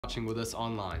watching with us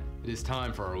online. It is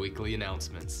time for our weekly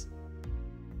announcements.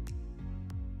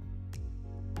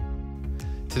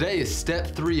 Today is step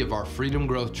 3 of our Freedom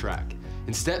Growth Track.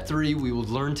 In step 3, we will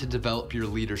learn to develop your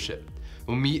leadership.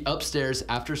 We'll meet upstairs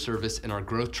after service in our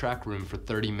Growth Track room for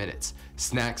 30 minutes.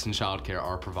 Snacks and childcare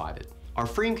are provided. Our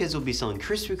Freedom Kids will be selling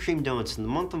Krispy Kreme donuts in the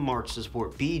month of March to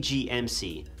support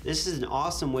BGMC. This is an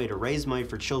awesome way to raise money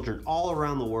for children all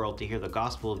around the world to hear the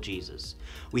gospel of Jesus.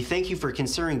 We thank you for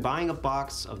considering buying a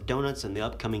box of donuts in the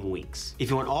upcoming weeks. If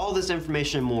you want all this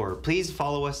information and more, please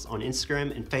follow us on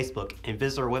Instagram and Facebook and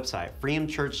visit our website,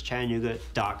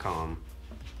 freedomchurchchattanooga.com.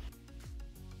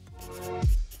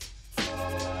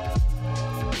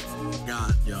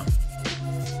 God, yo.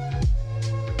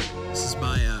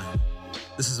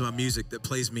 This is my music that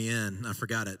plays me in. I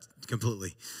forgot it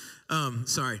completely.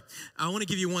 Sorry. I want to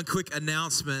give you one quick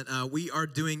announcement. We are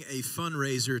doing a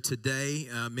fundraiser today.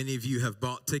 Many of you have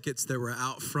bought tickets that were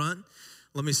out front.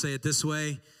 Let me say it this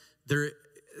way. There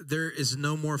is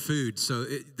no more food. So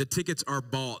the tickets are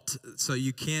bought, so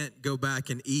you can't go back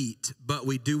and eat. But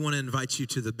we do want to invite you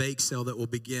to the bake sale that will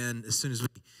begin as soon as we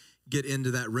get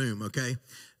into that room, okay?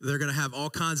 They're going to have all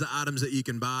kinds of items that you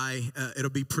can buy. It'll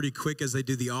be pretty quick as they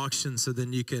do the auction, so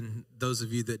then you can, those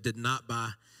of you that did not buy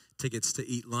tickets to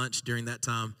eat lunch during that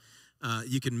time,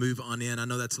 you can move on in. I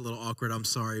know that's a little awkward, I'm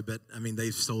sorry, but I mean,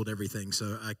 they've sold everything,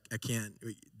 so I can't,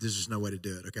 there's just no way to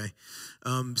do it, okay?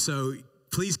 So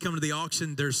please come to the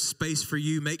auction. There's space for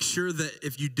you. Make sure that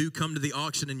if you do come to the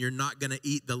auction and you're not going to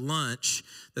eat the lunch,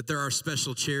 that there are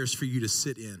special chairs for you to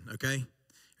sit in, okay?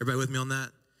 Everybody with me on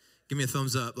that? Give me a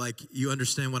thumbs up, like you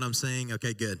understand what I'm saying?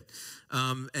 Okay, good.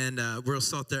 We'll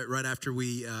start that right after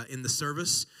we end the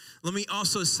service. Let me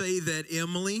also say that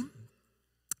Emily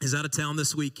is out of town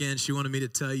this weekend. She wanted me to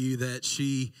tell you that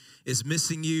she is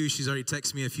missing you. She's already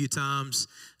texted me a few times,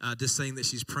 just saying that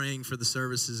she's praying for the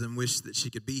services and wish that she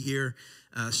could be here.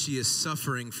 She is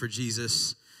suffering for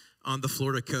Jesus on the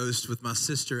Florida coast with my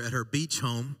sister at her beach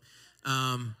home.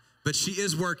 But she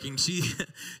is working.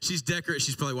 She's decorating.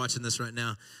 She's probably watching this right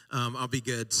now. I'll be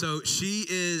good. So she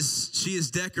is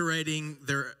decorating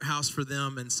their house for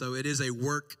them, and so it is a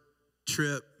work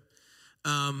trip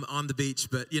on the beach.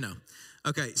 But you know,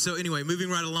 okay. So anyway, moving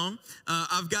right along.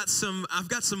 I've got some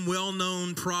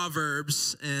well-known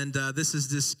proverbs, and this is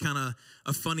just kind of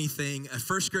a funny thing. A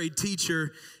first grade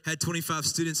teacher had 25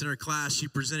 students in her class. She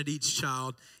presented each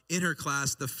child in her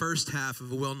class the first half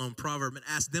of a well-known proverb and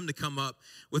asked them to come up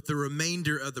with the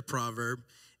remainder of the proverb,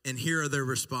 and here are their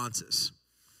responses.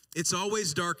 It's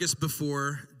always darkest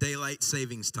before daylight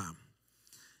savings time.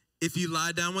 If you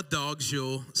lie down with dogs,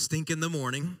 you'll stink in the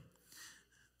morning.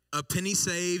 A penny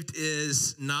saved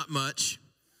is not much.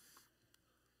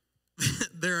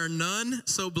 There are none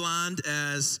so blind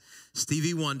as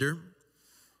Stevie Wonder.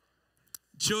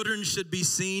 Children should be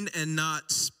seen and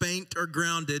not spanked or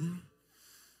grounded.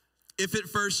 If at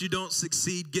first you don't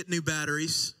succeed, get new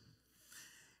batteries.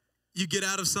 You get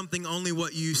out of something only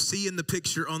what you see in the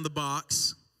picture on the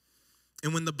box.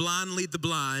 And when the blind lead the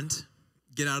blind,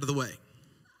 get out of the way.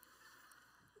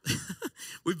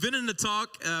 We've been in a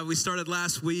talk we started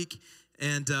last week,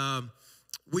 and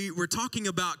we were talking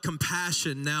about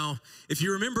compassion. Now, if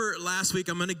you remember last week,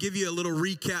 I'm going to give you a little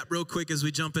recap real quick as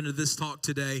we jump into this talk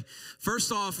today.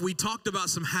 First off, we talked about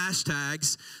some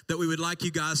hashtags that we would like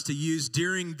you guys to use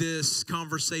during this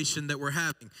conversation that we're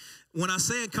having. When I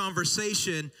say a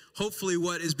conversation, hopefully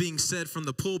what is being said from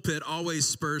the pulpit always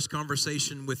spurs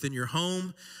conversation within your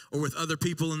home or with other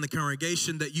people in the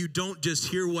congregation, that you don't just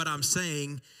hear what I'm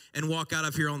saying and walk out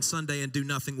of here on Sunday and do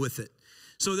nothing with it.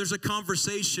 So there's a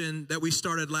conversation that we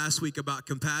started last week about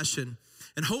compassion,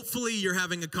 and hopefully you're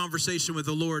having a conversation with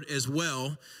the Lord as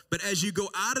well. But as you go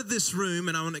out of this room,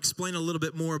 and I want to explain a little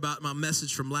bit more about my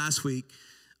message from last week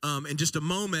in just a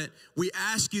moment, we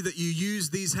ask you that you use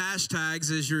these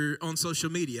hashtags as you're on social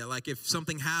media. Like if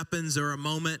something happens or a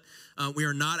moment, we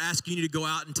are not asking you to go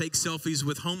out and take selfies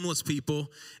with homeless people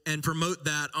and promote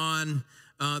that on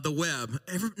the web.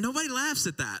 Nobody laughs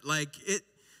at that. Like it.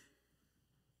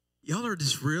 Y'all are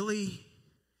just really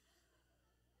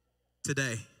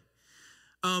today.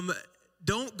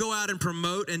 Don't go out and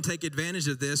promote and take advantage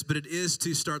of this, but it is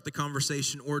to start the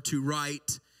conversation or to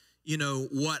write, you know,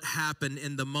 what happened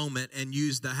in the moment and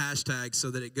use the hashtag so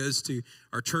that it goes to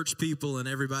our church people and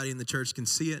everybody in the church can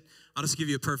see it. I'll just give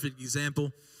you a perfect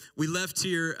example. We left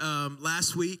here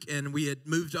last week, and we had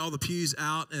moved all the pews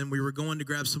out, and we were going to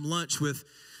grab some lunch with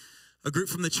a group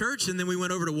from the church, and then we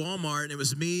went over to Walmart, and it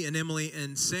was me and Emily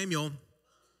and Samuel.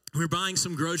 We were buying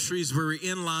some groceries. We were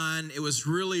in line. It was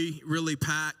really, really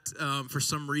packed for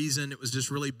some reason. It was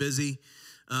just really busy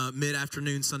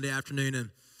mid-afternoon, Sunday afternoon,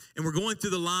 And we're going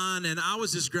through the line, and I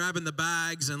was just grabbing the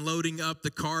bags and loading up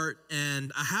the cart,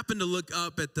 and I happened to look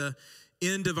up at the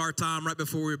end of our time right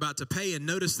before we were about to pay and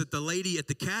noticed that the lady at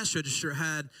the cash register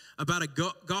had about a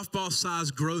golf ball size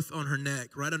growth on her neck,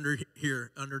 right under here,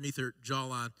 underneath her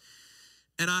jawline.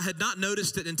 And I had not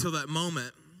noticed it until that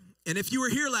moment. And if you were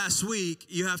here last week,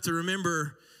 you have to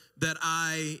remember that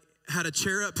I had a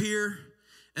chair up here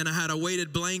and I had a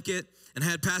weighted blanket and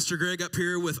had Pastor Greg up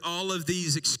here with all of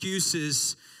these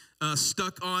excuses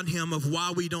stuck on him of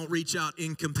why we don't reach out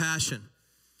in compassion.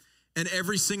 And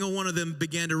every single one of them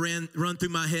began to run through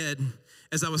my head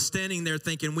as I was standing there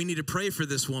thinking, we need to pray for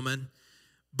this woman.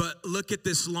 But look at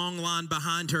this long line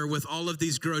behind her with all of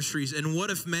these groceries. And what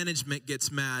if management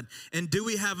gets mad? And do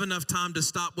we have enough time to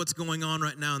stop what's going on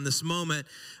right now in this moment?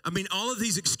 I mean, all of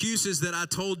these excuses that I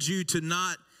told you to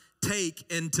not take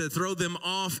and to throw them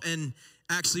off and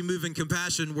actually move in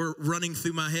compassion were running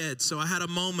through my head. So I had a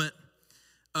moment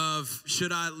of,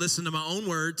 should I listen to my own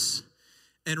words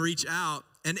and reach out?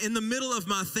 And in the middle of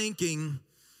my thinking,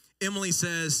 Emily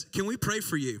says, can we pray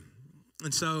for you?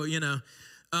 And so,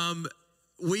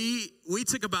 we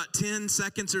took about 10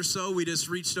 seconds or so. We just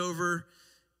reached over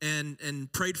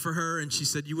and prayed for her. And she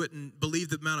said, you wouldn't believe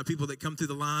the amount of people that come through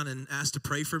the line and ask to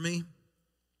pray for me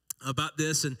about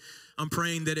this. And I'm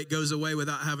praying that it goes away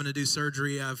without having to do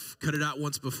surgery. I've cut it out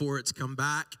once before. It's come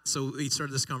back. So we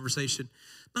started this conversation.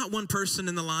 Not one person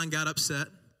in the line got upset.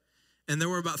 And there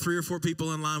were about 3 or 4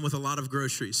 people in line with a lot of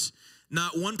groceries.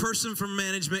 Not one person from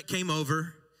management came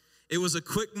over. It was a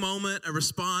quick moment, a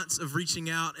response of reaching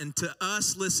out. And to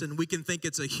us, listen, we can think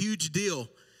it's a huge deal.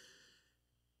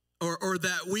 Or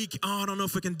that I don't know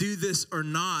if I can do this or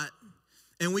not.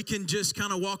 And we can just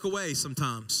kind of walk away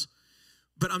sometimes.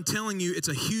 But I'm telling you, it's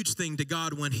a huge thing to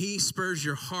God when he spurs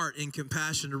your heart in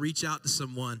compassion to reach out to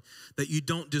someone, that you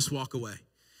don't just walk away.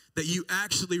 That you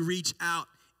actually reach out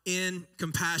in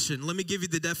compassion. Let me give you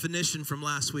the definition from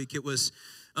last week. It was,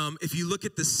 if you look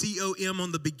at the COM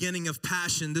on the beginning of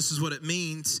passion, this is what it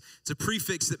means. It's a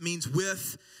prefix that means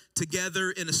with,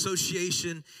 together, in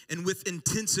association, and with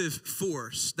intensive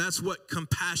force. That's what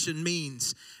compassion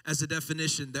means as a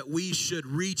definition, that we should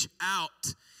reach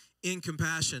out in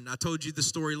compassion. I told you the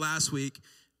story last week,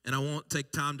 and I won't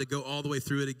take time to go all the way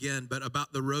through it again, but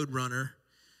about the road runner.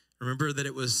 Remember that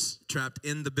it was trapped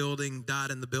in the building, died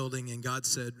in the building, and God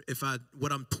said,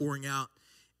 what I'm pouring out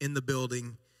in the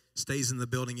building stays in the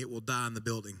building, it will die in the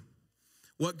building.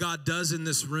 What God does in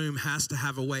this room has to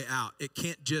have a way out. It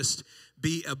can't just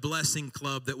be a blessing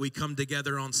club that we come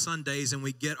together on Sundays and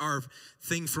we get our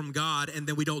thing from God and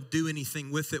then we don't do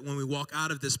anything with it when we walk out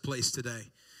of this place today.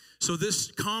 So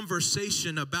this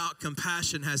conversation about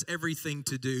compassion has everything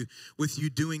to do with you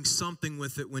doing something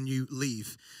with it when you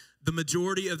leave. The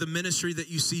majority of the ministry that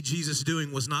you see Jesus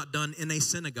doing was not done in a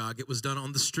synagogue. It was done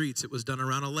on the streets. It was done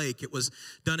around a lake. It was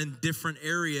done in different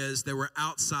areas that were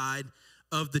outside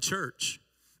of the church.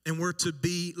 And we're to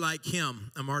be like him.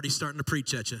 I'm already starting to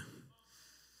preach at you.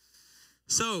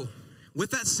 So, with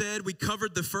that said, we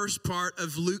covered the first part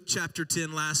of Luke chapter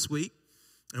 10 last week.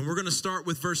 And we're going to start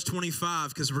with verse 25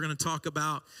 because we're going to talk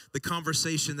about the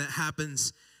conversation that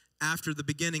happens after the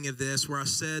beginning of this, where I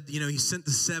said, he sent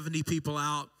the 70 people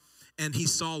out. And he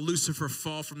saw Lucifer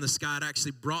fall from the sky. It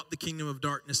actually brought the kingdom of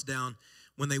darkness down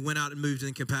when they went out and moved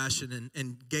in compassion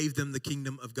and gave them the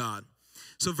kingdom of God.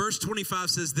 So verse 25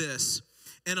 says this,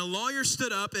 and a lawyer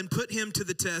stood up and put him to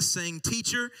the test, saying,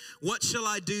 Teacher, what shall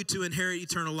I do to inherit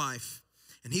eternal life?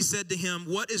 And he said to him,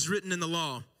 what is written in the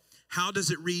law? How does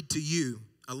it read to you?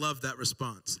 I love that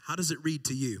response. How does it read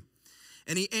to you?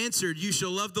 And he answered, you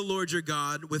shall love the Lord your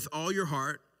God with all your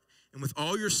heart and with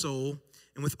all your soul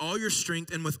and with all your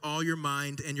strength and with all your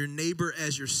mind, and your neighbor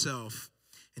as yourself.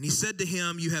 And he said to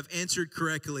him, you have answered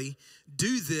correctly.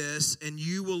 Do this, and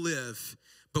you will live.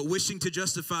 But wishing to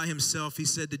justify himself, he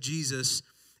said to Jesus,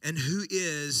 and who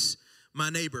is my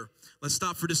neighbor? Let's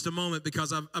stop for just a moment,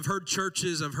 because I've heard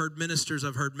churches, I've heard ministers,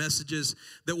 I've heard messages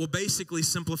that will basically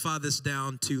simplify this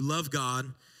down to love God,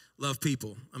 love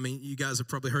people. I mean, you guys have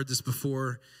probably heard this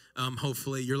before.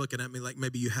 Hopefully, you're looking at me like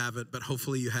maybe you haven't, but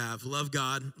hopefully you have. Love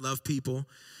God, love people.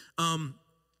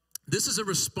 This is a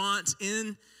response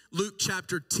in Luke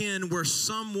chapter 10 where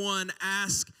someone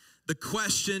asked the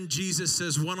question. Jesus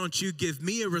says, why don't you give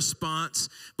me a response?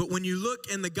 But when you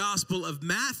look in the Gospel of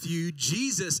Matthew,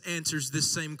 Jesus answers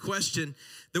this same question.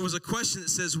 There was a question that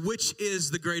says, which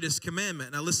is the greatest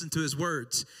commandment? Now listen to his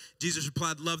words. Jesus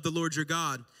replied, love the Lord your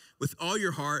God with all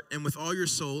your heart and with all your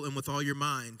soul and with all your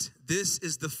mind. This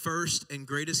is the first and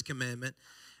greatest commandment.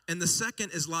 And the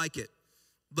second is like it.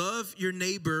 Love your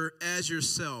neighbor as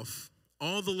yourself.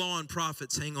 All the law and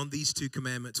prophets hang on these 2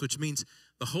 commandments, which means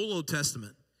the whole Old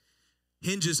Testament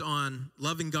hinges on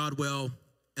loving God well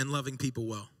and loving people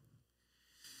well.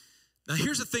 Now,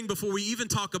 here's the thing before we even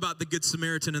talk about the Good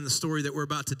Samaritan and the story that we're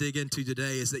about to dig into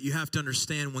today is that you have to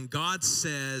understand when God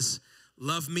says,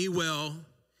 love me well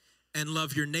and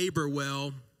love your neighbor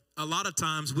well, a lot of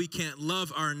times we can't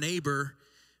love our neighbor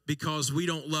because we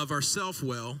don't love ourselves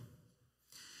well.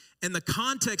 And the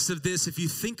context of this, if you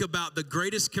think about the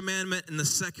greatest commandment and the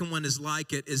second one is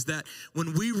like it, is that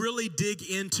when we really dig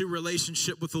into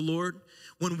relationship with the Lord,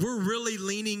 when we're really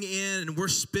leaning in and we're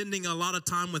spending a lot of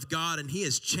time with God and He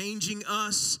is changing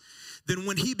us, then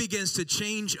when He begins to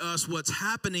change us, what's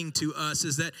happening to us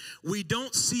is that we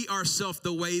don't see ourselves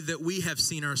the way that we have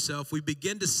seen ourselves. We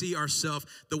begin to see ourselves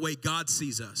the way God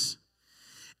sees us.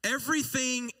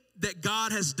 Everything that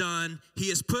God has done, He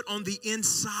has put on the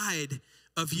inside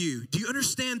of you. Do you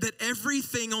understand that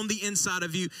everything on the inside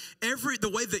of you,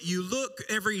 the way that you look,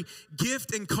 every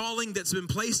gift and calling that's been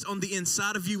placed on the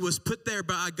inside of you was put there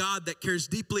by a God that cares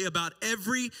deeply about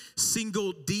every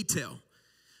single detail.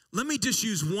 Let me just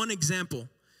use one example.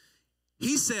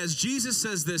 Jesus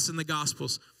says this in the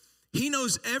Gospels. He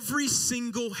knows every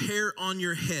single hair on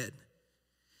your head.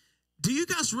 Do you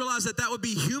guys realize that would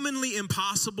be humanly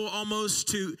impossible almost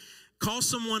to call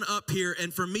someone up here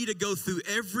and for me to go through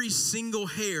every single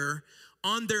hair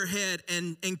on their head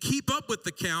and keep up with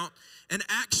the count and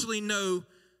actually know,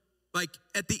 like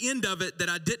at the end of it, that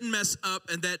I didn't mess up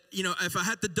and that, if I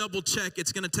had to double check,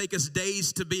 it's going to take us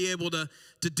days to be able to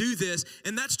do this.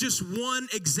 And that's just one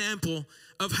example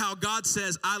of how God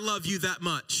says, I love you that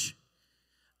much.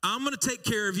 I'm going to take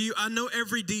care of you. I know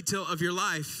every detail of your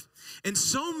life. And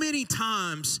so many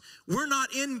times we're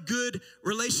not in good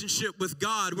relationship with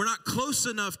God. We're not close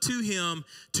enough to Him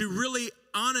to really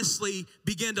honestly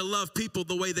begin to love people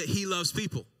the way that He loves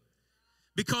people.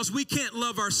 Because we can't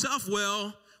love ourselves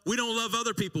well, we don't love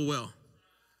other people well.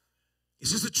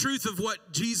 It's just the truth of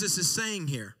what Jesus is saying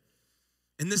here.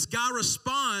 And this guy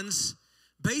responds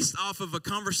based off of a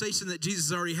conversation that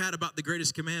Jesus already had about the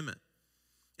greatest commandment.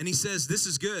 And he says, this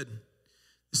is good.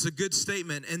 It's a good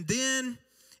statement. And then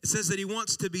it says that he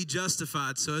wants to be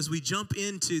justified. So as we jump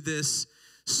into this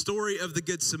story of the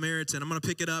Good Samaritan, I'm going to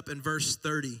pick it up in verse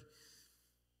 30.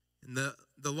 And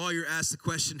the lawyer asked the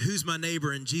question, who's my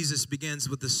neighbor? And Jesus begins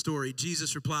with the story.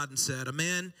 Jesus replied and said, a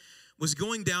man was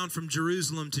going down from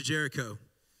Jerusalem to Jericho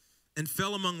and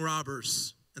fell among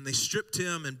robbers. And they stripped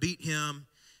him and beat him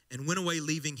and went away,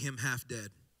 leaving him half dead.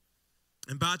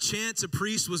 And by chance, a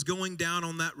priest was going down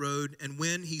on that road. And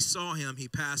when he saw him, he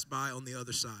passed by on the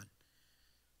other side.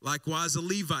 Likewise, a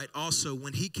Levite also,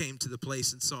 when he came to the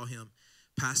place and saw him,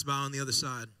 passed by on the other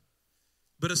side.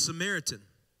 But a Samaritan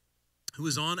who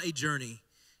was on a journey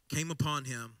came upon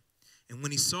him, and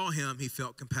when he saw him, he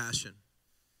felt compassion,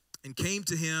 and came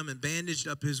to him and bandaged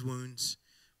up his wounds,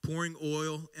 pouring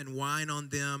oil and wine on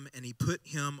them, and he put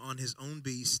him on his own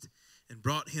beast and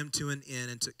brought him to an inn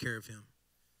and took care of him.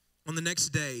 On the next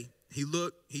day,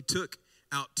 he took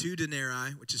out 2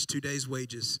 denarii, which is 2 days'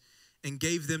 wages, and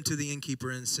gave them to the innkeeper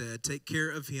and said, take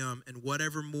care of him, and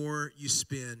whatever more you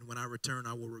spend, when I return,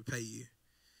 I will repay you.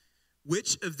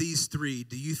 Which of these 3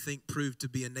 do you think proved to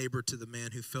be a neighbor to the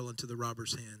man who fell into the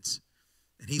robber's hands?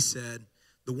 And he said,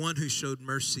 the one who showed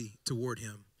mercy toward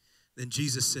him. Then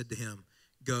Jesus said to him,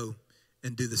 go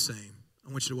and do the same.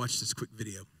 I want you to watch this quick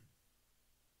video.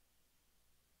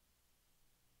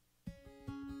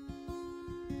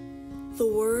 The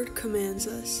word commands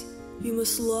us, you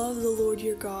must love the Lord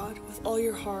your God with all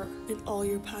your heart and all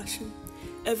your passion.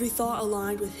 Every thought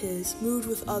aligned with His, moved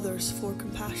with others for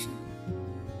compassion.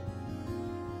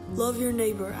 Love your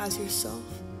neighbor as yourself.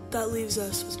 That leaves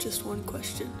us with just one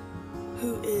question.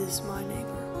 Who is my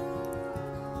neighbor?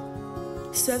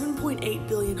 7.8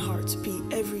 billion hearts beat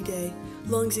every day.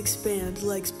 Lungs expand,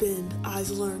 legs bend,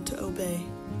 eyes learn to obey.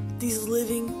 These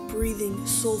living, breathing,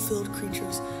 soul-filled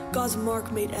creatures, God's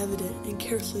mark made evident in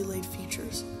carefully laid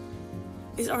features.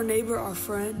 Is our neighbor our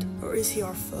friend, or is he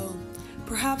our foe?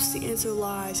 Perhaps the answer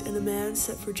lies in the man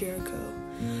set for Jericho.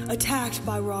 Attacked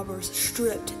by robbers,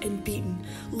 stripped and beaten,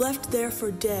 left there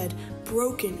for dead,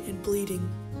 broken and bleeding.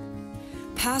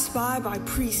 Passed by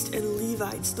priests and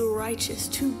Levites, the righteous,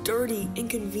 too dirty,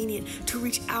 inconvenient to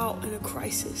reach out in a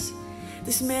crisis.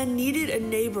 This man needed a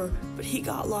neighbor, but he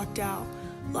got locked out,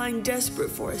 lying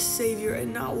desperate for a savior,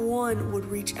 and not one would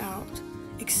reach out,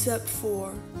 except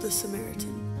for the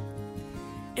Samaritan.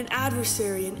 An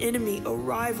adversary, an enemy, a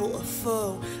rival, a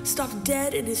foe, stopped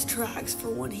dead in his tracks for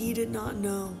one he did not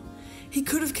know. He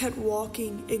could have kept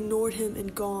walking, ignored him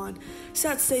and gone,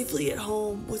 sat safely at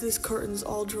home with his curtains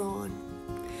all drawn.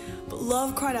 But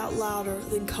love cried out louder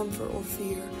than comfort or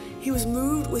fear. He was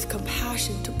moved with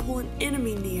compassion to pull an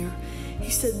enemy near. He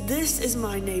said, "This is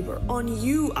my neighbor. On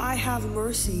you I have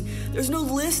mercy." There's no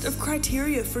list of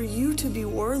criteria for you to be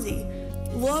worthy.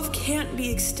 Love can't be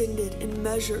extended in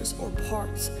measures or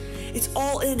parts. It's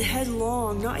all in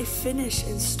headlong, not a finish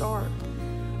and start.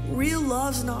 Real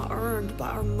love's not earned by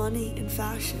our money and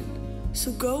fashion.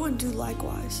 So go and do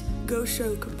likewise. Go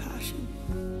show compassion.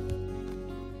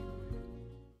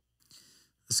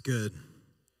 That's good.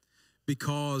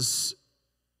 Because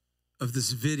of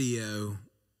this video,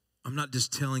 I'm not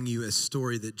just telling you a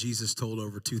story that Jesus told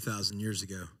over 2,000 years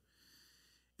ago.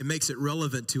 It makes it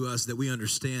relevant to us that we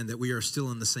understand that we are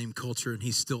still in the same culture, and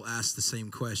he still asks the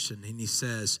same question. And he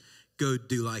says, go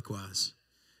do likewise.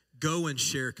 Go and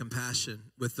share compassion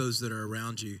with those that are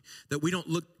around you. That we don't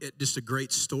look at just a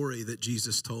great story that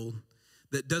Jesus told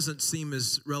that doesn't seem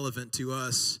as relevant to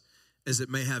us as it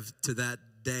may have to that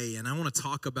day. And I want to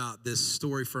talk about this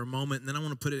story for a moment, and then I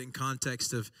want to put it in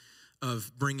context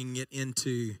of bringing it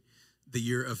into the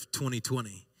year of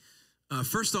 2020.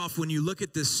 First off, when you look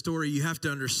at this story, you have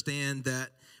to understand that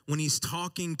when he's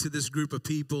talking to this group of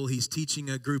people, he's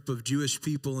teaching a group of Jewish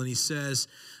people, and he says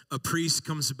a priest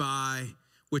comes by,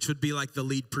 which would be like the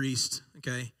lead priest,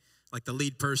 okay? Like the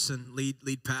lead person,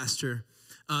 lead pastor.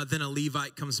 Then a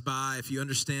Levite comes by. If you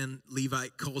understand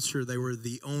Levite culture, they were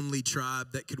the only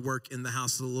tribe that could work in the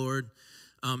house of the Lord.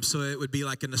 So it would be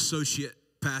like an associate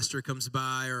pastor comes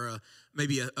by, or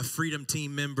maybe a freedom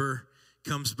team member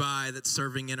comes by that's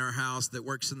serving in our house, that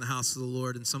works in the house of the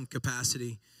Lord in some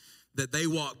capacity, that they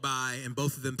walk by and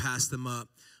both of them pass them up.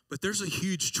 But there's a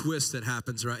huge twist that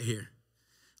happens right here.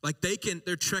 Like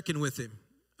they're trekking with him.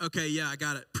 Okay, yeah, I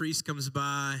got it. Priest comes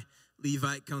by,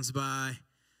 Levite comes by,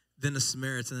 then a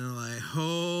Samaritan, and they're like,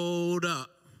 hold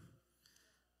up.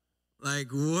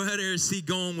 Like, where is he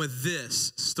going with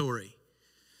this story?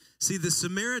 See, the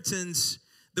Samaritans,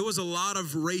 there was a lot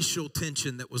of racial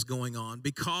tension that was going on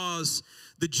because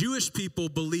the Jewish people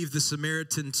believed the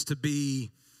Samaritans to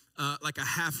be like a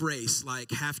half race,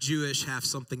 like half Jewish, half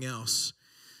something else.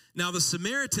 Now, the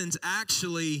Samaritans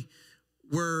actually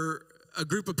were a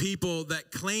group of people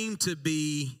that claimed to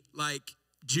be like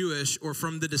Jewish or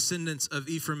from the descendants of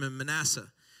Ephraim and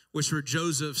Manasseh, which were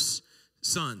Joseph's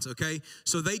sons, okay?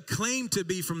 So they claimed to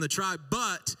be from the tribe,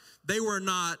 but they were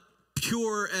not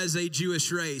pure as a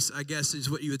Jewish race, I guess is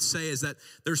what you would say, is that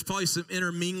there's probably some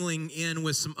intermingling in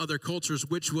with some other cultures,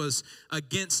 which was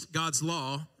against God's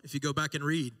law, if you go back and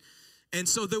read. And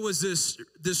so there was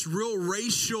this real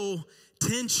racial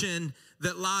tension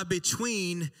that lie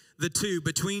between the two,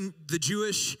 between the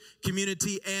Jewish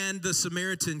community and the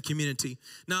Samaritan community.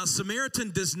 Now,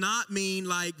 Samaritan does not mean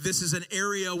like this is an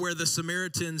area where the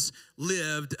Samaritans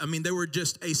lived. I mean, they were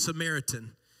just a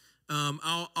Samaritan.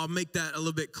 I'll make that a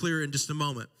little bit clearer in just a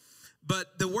moment.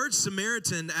 But the word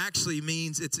Samaritan actually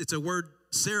means, it's a word,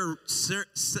 Samarim,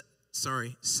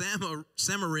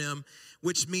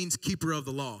 which means keeper of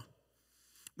the law,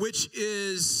 which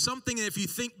is something that if you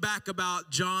think back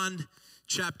about John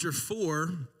chapter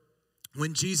 4,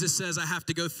 when Jesus says, I have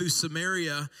to go through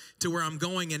Samaria to where I'm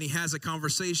going, and he has a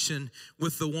conversation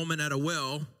with the woman at a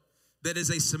well that is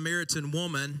a Samaritan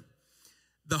woman.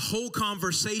 The whole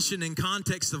conversation in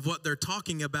context of what they're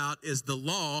talking about is the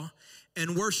law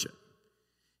and worship.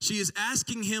 She is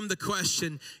asking him the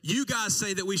question, you guys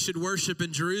say that we should worship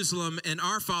in Jerusalem, and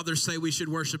our fathers say we should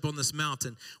worship on this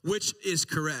mountain. Which is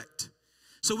correct?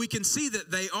 So we can see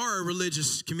that they are a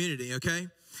religious community, okay?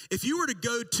 If you were to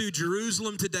go to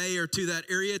Jerusalem today or to that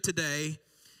area today,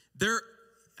 there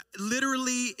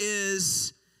literally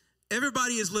is,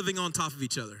 everybody is living on top of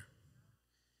each other.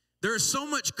 There is so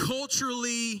much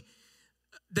culturally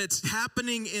that's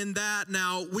happening in that.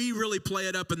 Now, we really play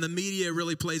it up, and the media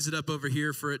really plays it up over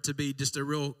here for it to be just a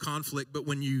real conflict. But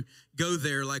when you go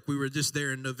there, like we were just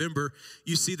there in November,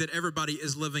 you see that everybody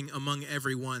is living among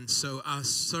everyone. So I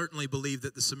certainly believe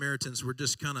that the Samaritans were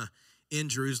just kind of in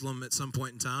Jerusalem at some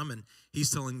point in time, and he's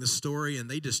telling the story,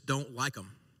 and they just don't like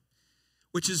him,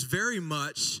 which is very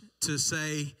much to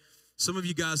say some of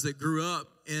you guys that grew up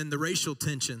in the racial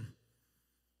tension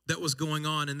that was going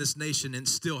on in this nation and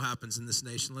still happens in this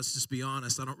nation. Let's just be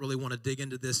honest. I don't really want to dig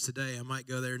into this today. I might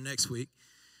go there next week.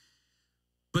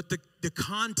 But the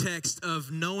context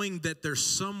of knowing that there's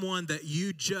someone that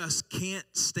you just can't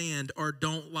stand or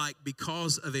don't like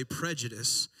because of a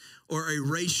prejudice or a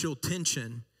racial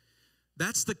tension,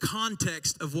 that's the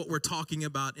context of what we're talking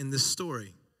about in this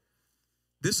story.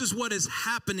 This is what is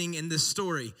happening in this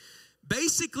story.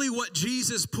 Basically, what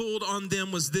Jesus pulled on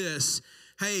them was this.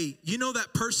 Hey, you know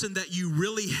that person that you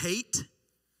really hate?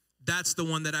 That's the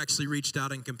one that actually reached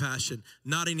out in compassion,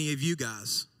 not any of you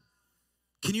guys.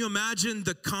 Can you imagine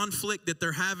the conflict that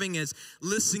they're having as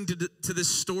listening to this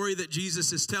story that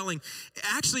Jesus is telling?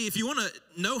 Actually, if you want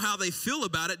to know how they feel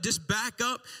about it, just back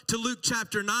up to Luke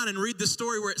chapter 9 and read the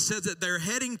story where it says that they're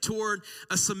heading toward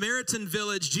a Samaritan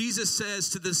village. Jesus says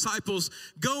to the disciples,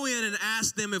 go in and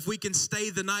ask them if we can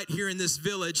stay the night here in this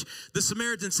village. The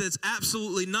Samaritan says,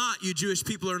 absolutely not. You Jewish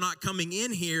people are not coming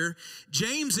in here.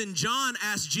 James and John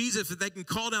ask Jesus if they can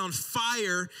call down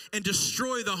fire and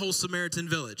destroy the whole Samaritan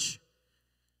village.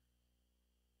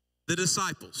 The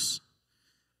disciples,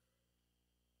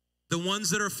 the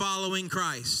ones that are following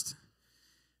Christ,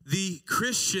 the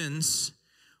Christians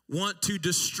want to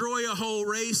destroy a whole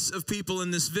race of people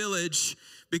in this village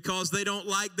because they don't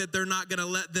like that they're not going to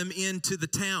let them into the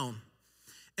town.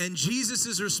 And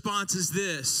Jesus' response is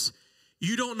this: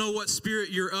 you don't know what spirit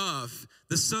you're of.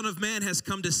 The Son of Man has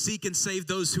come to seek and save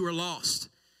those who are lost.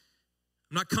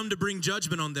 I'm not come to bring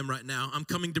judgment on them right now. I'm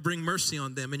coming to bring mercy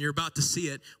on them, and you're about to see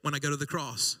it when I go to the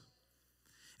cross.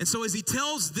 And so as he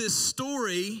tells this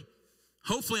story,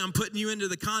 hopefully I'm putting you into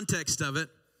the context of it.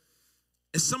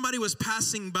 As somebody was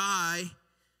passing by,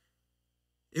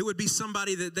 it would be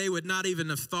somebody that they would not even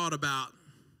have thought about,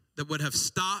 that would have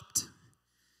stopped.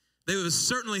 They would have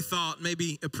certainly thought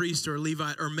maybe a priest or a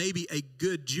Levite or maybe a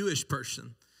good Jewish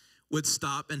person would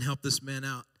stop and help this man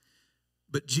out.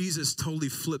 But Jesus totally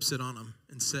flips it on him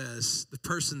and says, the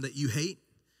person that you hate,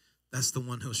 that's the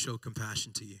one who'll show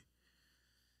compassion to you.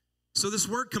 So this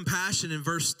word compassion in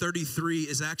verse 33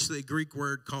 is actually a Greek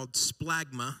word called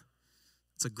splagma.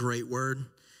 It's a great word.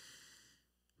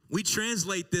 We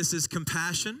translate this as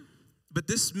compassion, but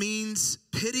this means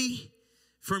pity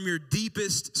from your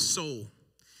deepest soul.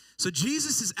 So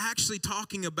Jesus is actually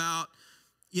talking about,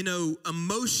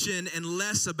 emotion and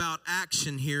less about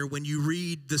action here when you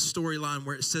read the storyline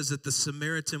where it says that the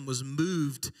Samaritan was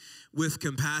moved with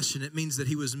compassion. It means that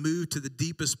he was moved to the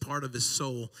deepest part of his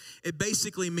soul. It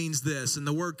basically means this, and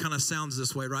the word kind of sounds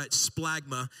this way, right?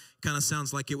 Splagma kind of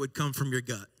sounds like it would come from your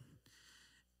gut.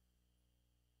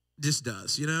 Just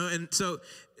does, And so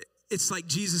it's like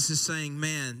Jesus is saying,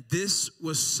 man, this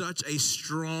was such a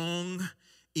strong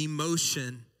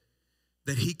emotion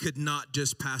that he could not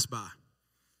just pass by.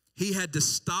 He had to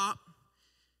stop,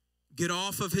 get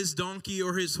off of his donkey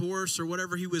or his horse or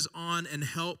whatever he was on and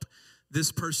help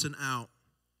this person out.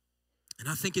 And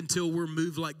I think until we're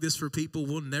moved like this for people,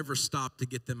 we'll never stop to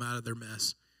get them out of their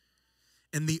mess.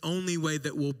 And the only way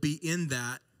that we'll be in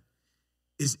that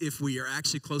is if we are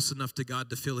actually close enough to God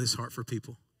to feel his heart for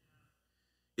people.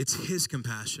 It's his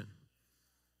compassion.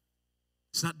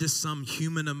 It's not just some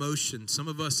human emotion. Some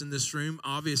of us in this room,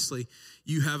 obviously,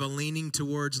 you have a leaning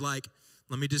towards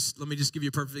let me just give you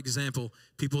a perfect example.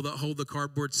 People that hold the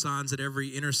cardboard signs at every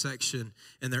intersection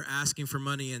and they're asking for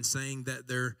money and saying that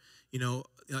they're,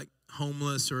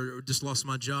 homeless or just lost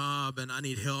my job and I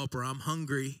need help or I'm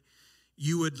hungry.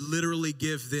 You would literally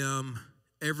give them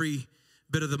every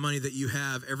bit of the money that you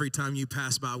have every time you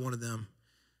pass by one of them.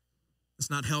 It's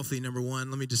not healthy, number one.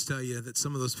 Let me just tell you that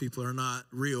some of those people are not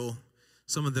real.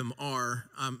 Some of them are.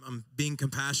 I'm being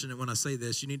compassionate when I say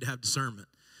this. You need to have discernment.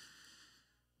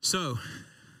 So,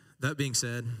 that being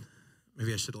said,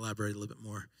 maybe I should elaborate a little bit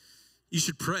more. You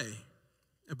should pray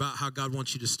about how God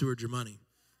wants you to steward your money,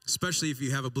 especially if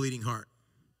you have a bleeding heart.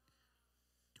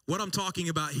 What I'm talking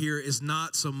about here is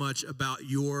not so much about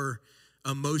your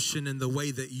emotion and the way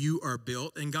that you are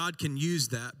built, and God can use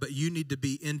that, but you need to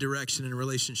be in direction in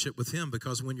relationship with him,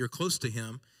 because when you're close to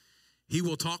him, he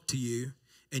will talk to you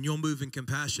and you'll move in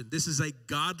compassion. This is a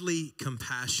godly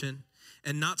compassion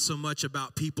and not so much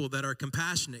about people that are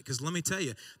compassionate. Because let me tell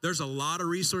you, there's a lot of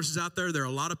resources out there. There are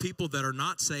a lot of people that are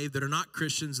not saved, that are not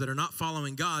Christians, that are not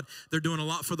following God. They're doing a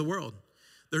lot for the world.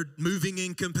 They're moving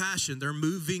in compassion. They're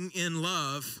moving in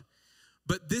love.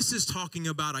 But this is talking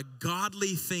about a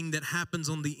godly thing that happens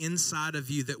on the inside of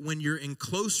you, that when you're in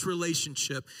close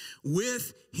relationship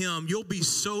with him, you'll be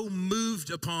so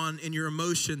moved upon in your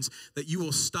emotions that you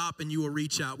will stop and you will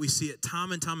reach out. We see it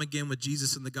time and time again with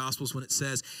Jesus in the Gospels when it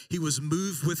says he was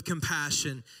moved with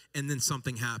compassion and then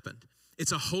something happened.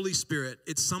 It's a Holy Spirit.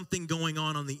 It's something going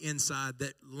on the inside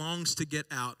that longs to get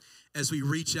out as we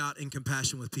reach out in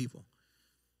compassion with people.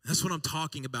 That's what I'm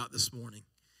talking about this morning.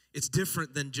 It's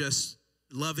different than just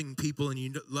loving people and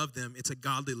you love them. It's a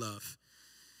godly love.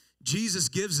 Jesus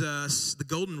gives us the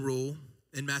golden rule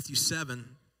in Matthew 7.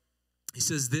 He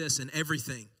says this: in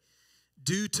everything,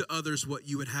 do to others what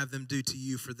you would have them do to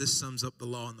you, for this sums up the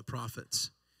law and the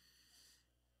prophets.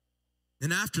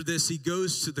 And after this, he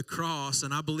goes to the cross,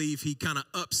 and I believe he kind of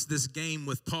ups this game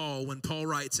with Paul when Paul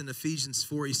writes in Ephesians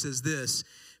 4, he says this: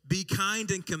 Be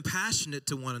kind and compassionate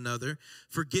to one another,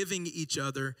 forgiving each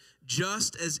other,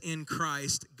 just as in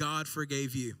Christ God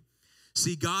forgave you.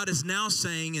 See, God is now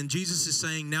saying, and Jesus is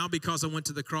saying, now because I went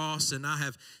to the cross and I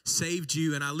have saved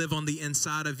you and I live on the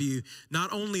inside of you,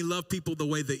 not only love people the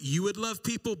way that you would love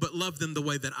people, but love them the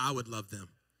way that I would love them.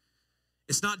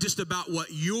 It's not just about what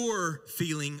you're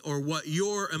feeling or what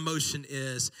your emotion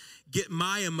is. Get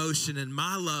my emotion and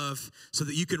my love so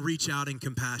that you can reach out in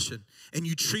compassion and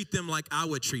you treat them like I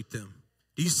would treat them.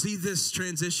 Do you see this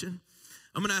transition?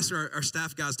 I'm going to ask our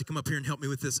staff guys to come up here and help me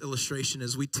with this illustration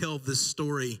as we tell this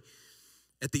story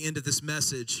at the end of this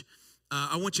message.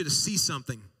 I want you to see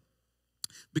something,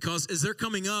 because as they're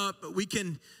coming up, we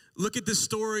can look at this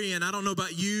story, and I don't know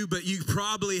about you, but you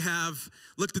probably have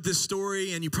looked at this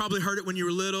story and you probably heard it when you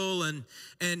were little, and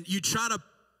you try to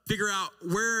figure out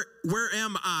where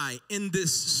am I in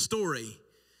this story?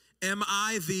 Am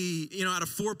I out of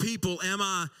four people, am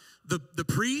I the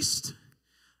priest?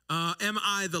 Am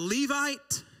I the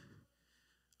Levite?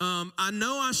 I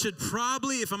know I should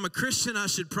probably, if I'm a Christian, I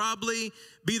should probably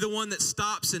be the one that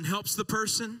stops and helps the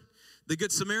person, the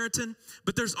Good Samaritan.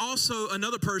 But there's also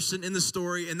another person in the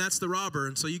story, and that's the robber.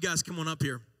 And so you guys come on up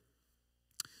here.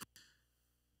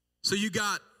 So you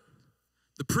got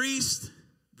the priest,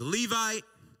 the Levite,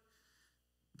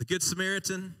 the Good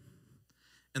Samaritan,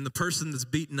 and the person that's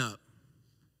beaten up.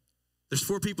 There's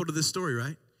four people to this story,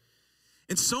 right?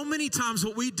 And so many times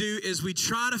what we do is we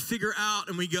try to figure out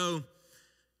and we go,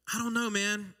 I don't know,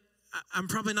 man. I'm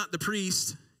probably not the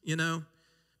priest, may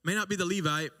not be the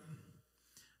Levite.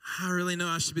 I really know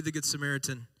I should be the Good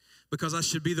Samaritan, because I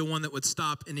should be the one that would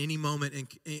stop in any moment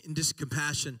and just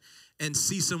compassion and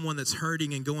see someone that's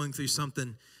hurting and going through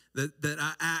something that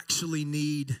I actually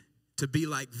need to be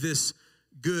like this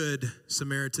Good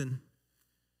Samaritan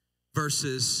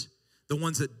versus the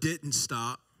ones that didn't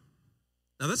stop.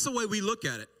 Now, that's the way we look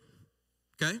at it,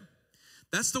 okay?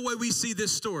 That's the way we see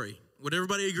this story. Would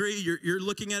everybody agree? You're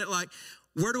looking at it like,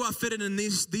 where do I fit in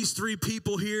these three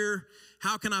people here?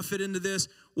 How can I fit into this?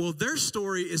 Well, their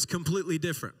story is completely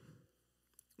different.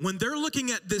 When they're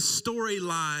looking at this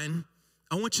storyline,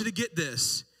 I want you to get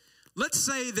this. Let's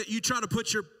say that you try to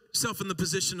put yourself in the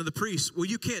position of the priest. Well,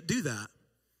 you can't do that.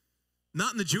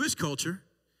 Not in the Jewish culture,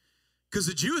 because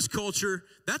the Jewish culture,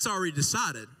 that's already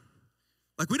decided.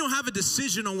 Like, we don't have a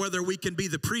decision on whether we can be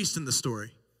the priest in the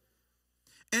story.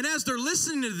 And as they're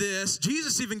listening to this,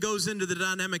 Jesus even goes into the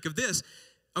dynamic of this.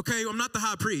 Okay, I'm not the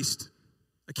high priest.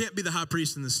 I can't be the high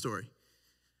priest in this story.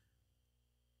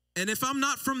 And if I'm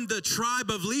not from the tribe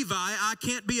of Levi, I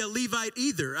can't be a Levite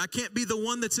either. I can't be the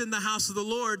one that's in the house of the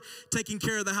Lord, taking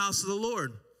care of the house of the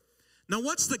Lord. Now,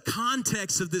 what's the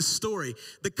context of this story?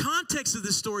 The context of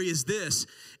this story is this,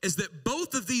 is that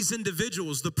both of these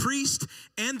individuals, the priest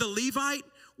and the Levite,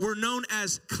 were known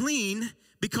as clean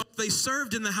because they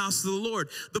served in the house of the Lord.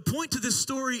 The point to this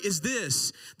story is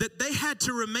this, that they had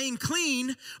to remain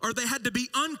clean or they had to be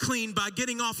unclean by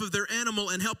getting off of their animal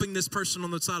and helping this person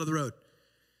on the side of the road.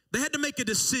 They had to make a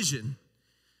decision.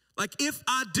 Like, if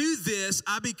I do this,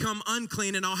 I become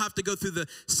unclean and I'll have to go through the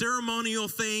ceremonial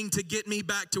thing to get me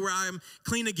back to where I am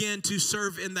clean again to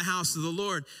serve in the house of the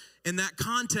Lord. In that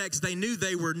context, they knew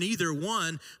they were neither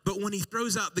one, but when he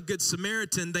throws out the Good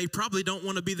Samaritan, they probably don't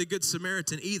want to be the Good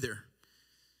Samaritan either,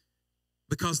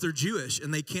 because they're Jewish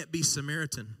and they can't be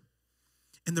Samaritan.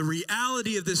 And the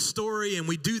reality of this story, and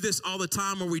we do this all the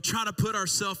time where we try to put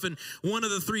ourselves in one of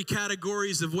the three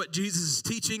categories of what Jesus is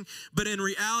teaching, but in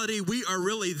reality, we are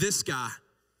really this guy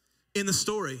in the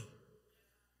story.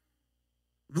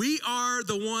 We are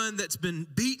the one that's been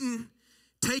beaten,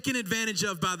 taken advantage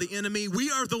of by the enemy.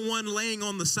 We are the one laying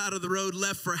on the side of the road,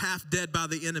 left for half dead by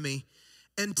the enemy,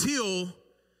 until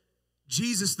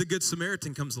Jesus, the Good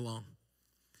Samaritan, comes along.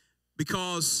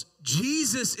 Because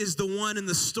Jesus is the one in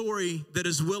the story that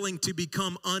is willing to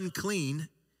become unclean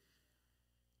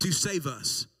to save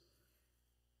us.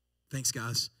 Thanks,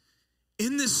 guys.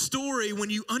 In this story, when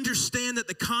you understand that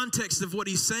the context of what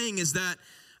he's saying is that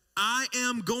I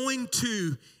am going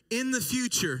to, in the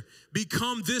future,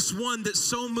 become this one that's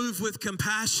so moved with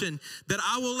compassion that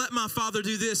I will let my Father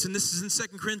do this. And this is in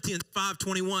 2 Corinthians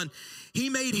 5:21. He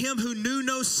made him who knew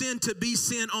no sin to be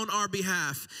sin on our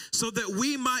behalf, so that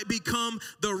we might become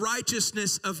the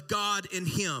righteousness of God in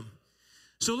him.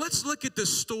 So let's look at the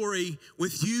story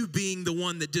with you being the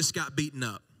one that just got beaten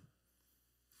up.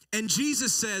 And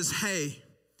Jesus says, hey,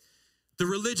 the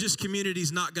religious community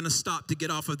is not going to stop to get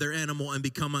off of their animal and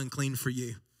become unclean for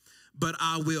you. But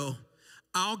I will.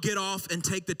 I'll get off and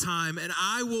take the time, and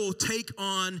I will take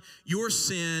on your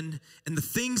sin and the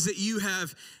things that you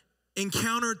have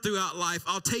encountered throughout life.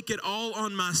 I'll take it all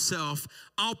on myself.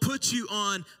 I'll put you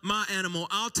on my animal.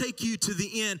 I'll take you to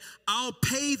the end. I'll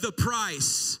pay the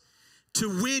price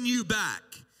to win you back,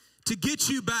 to get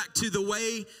you back to the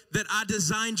way that I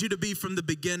designed you to be from the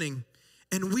beginning.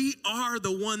 And we are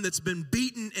the one that's been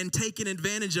beaten and taken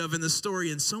advantage of in the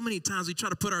story. And so many times we try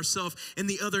to put ourselves in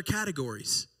the other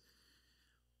categories.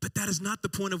 But that is not the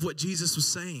point of what Jesus was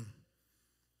saying.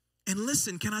 And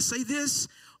listen, can I say this?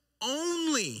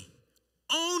 Only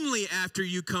after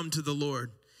you come to the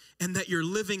Lord and that you're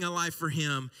living a life for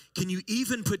him can you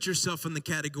even put yourself in the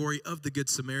category of the Good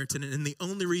Samaritan. And the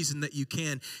only reason that you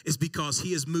can is because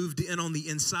he has moved in on the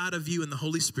inside of you in the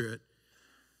Holy Spirit.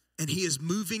 And he is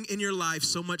moving in your life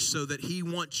so much so that he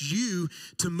wants you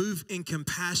to move in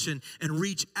compassion and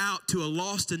reach out to a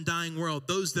lost and dying world,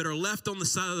 those that are left on the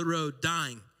side of the road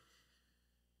dying.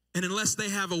 And unless they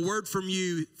have a word from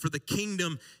you for the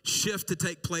kingdom shift to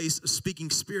take place, speaking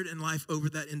spirit and life over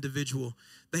that individual,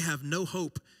 they have no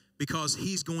hope because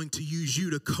he's going to use you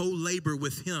to co-labor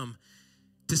with him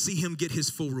to see him get his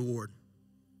full reward.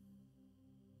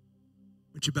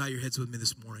 Would you bow your heads with me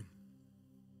this morning?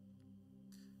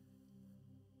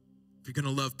 If you're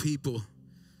going to love people,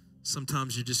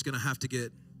 sometimes you're just going to have to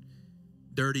get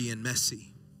dirty and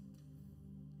messy.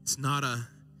 It's not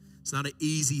an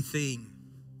easy thing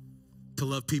to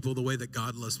love people the way that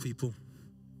God loves people.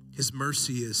 His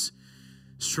mercy is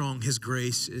strong. His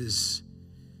grace is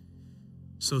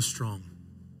so strong.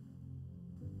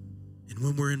 And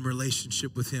when we're in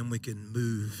relationship with him, we can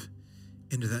move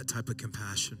into that type of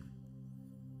compassion.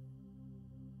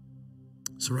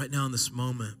 So right now in this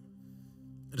moment,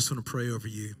 I just want to pray over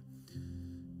you.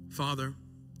 Father,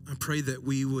 I pray that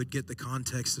we would get the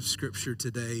context of Scripture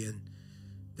today and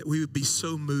that we would be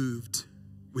so moved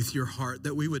with your heart,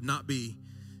 that we would not be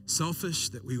selfish,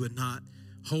 that we would not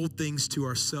hold things to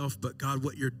ourselves, but God,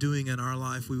 what you're doing in our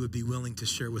life, we would be willing to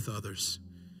share with others.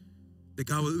 That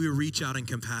God, we would reach out in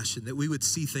compassion, that we would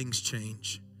see things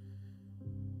change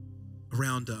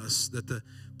around us, that the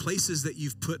places that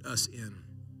you've put us in,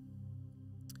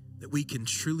 that we can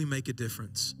truly make a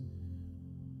difference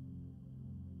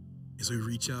as we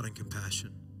reach out in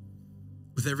compassion.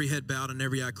 With every head bowed and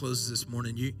every eye closed this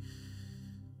morning, you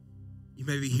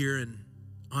may be here and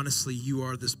honestly, you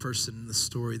are this person in the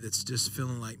story that's just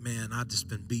feeling like, man, I've just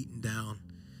been beaten down.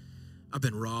 I've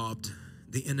been robbed.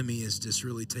 The enemy has just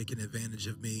really taken advantage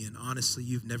of me. And honestly,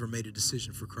 you've never made a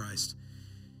decision for Christ.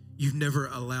 You've never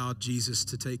allowed Jesus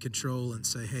to take control and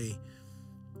say, hey,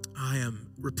 I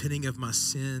am repenting of my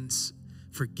sins.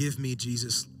 Forgive me,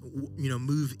 Jesus.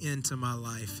 Move into my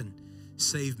life and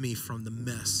save me from the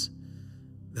mess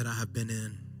that I have been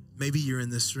in. Maybe you're in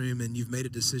this room and you've made a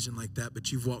decision like that,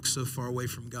 but you've walked so far away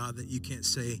from God that you can't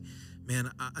say,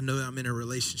 man, I know I'm in a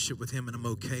relationship with him and I'm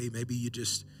okay. Maybe you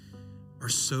just are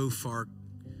so far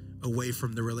away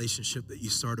from the relationship that you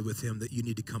started with him that you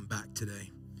need to come back today.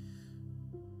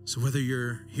 So whether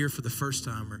you're here for the first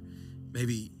time or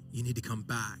maybe you need to come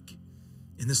back,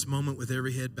 in this moment with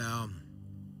every head bowed,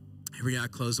 every eye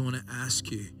closed, I want to ask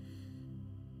you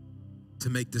to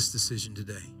make this decision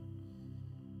today.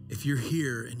 If you're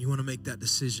here and you want to make that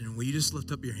decision, will you just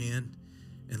lift up your hand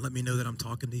and let me know that I'm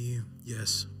talking to you?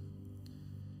 Yes.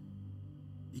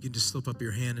 You can just slip up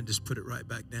your hand and just put it right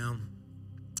back down.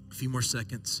 A few more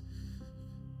seconds.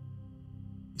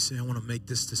 You say, I want to make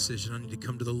this decision. I need to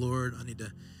come to the Lord. I need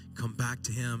to come back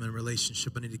to him in a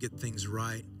relationship. I need to get things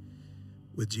right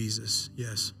with Jesus.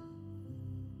 Yes.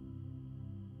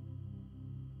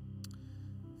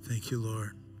 Thank you,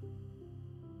 Lord.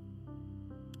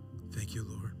 Thank you,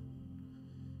 Lord.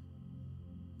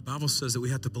 The Bible says that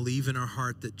we have to believe in our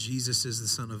heart that Jesus is the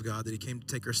Son of God, that he came to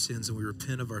take our sins and we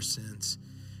repent of our sins.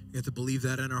 We have to believe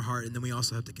that in our heart, and then we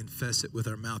also have to confess it with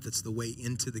our mouth. It's the way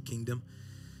into the kingdom.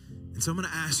 And so I'm going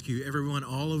to ask you, everyone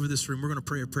all over this room, we're going to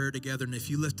pray a prayer together. And if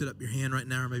you lifted up your hand right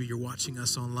now, or maybe you're watching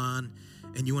us online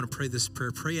and you want to pray this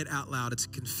prayer, pray it out loud. It's a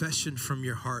confession from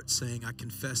your heart saying, I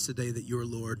confess today that you're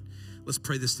Lord. Let's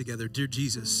pray this together. Dear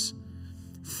Jesus,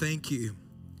 thank you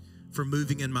for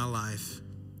moving in my life.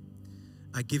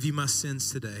 I give you my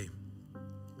sins today.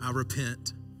 I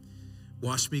repent.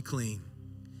 Wash me clean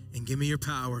and give me your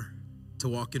power to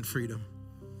walk in freedom.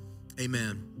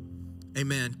 Amen.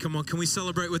 Amen. Come on, can we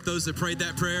celebrate with those that prayed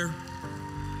that prayer?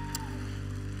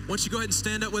 Why don't you go ahead and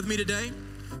stand up with me today?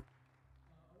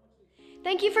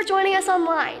 Thank you for joining us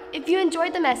online. If you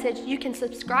enjoyed the message, you can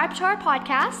subscribe to our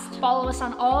podcast, follow us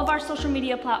on all of our social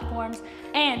media platforms,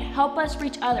 and help us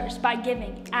reach others by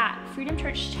giving at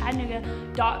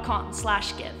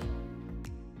freedomchurchchattanooga.com/give.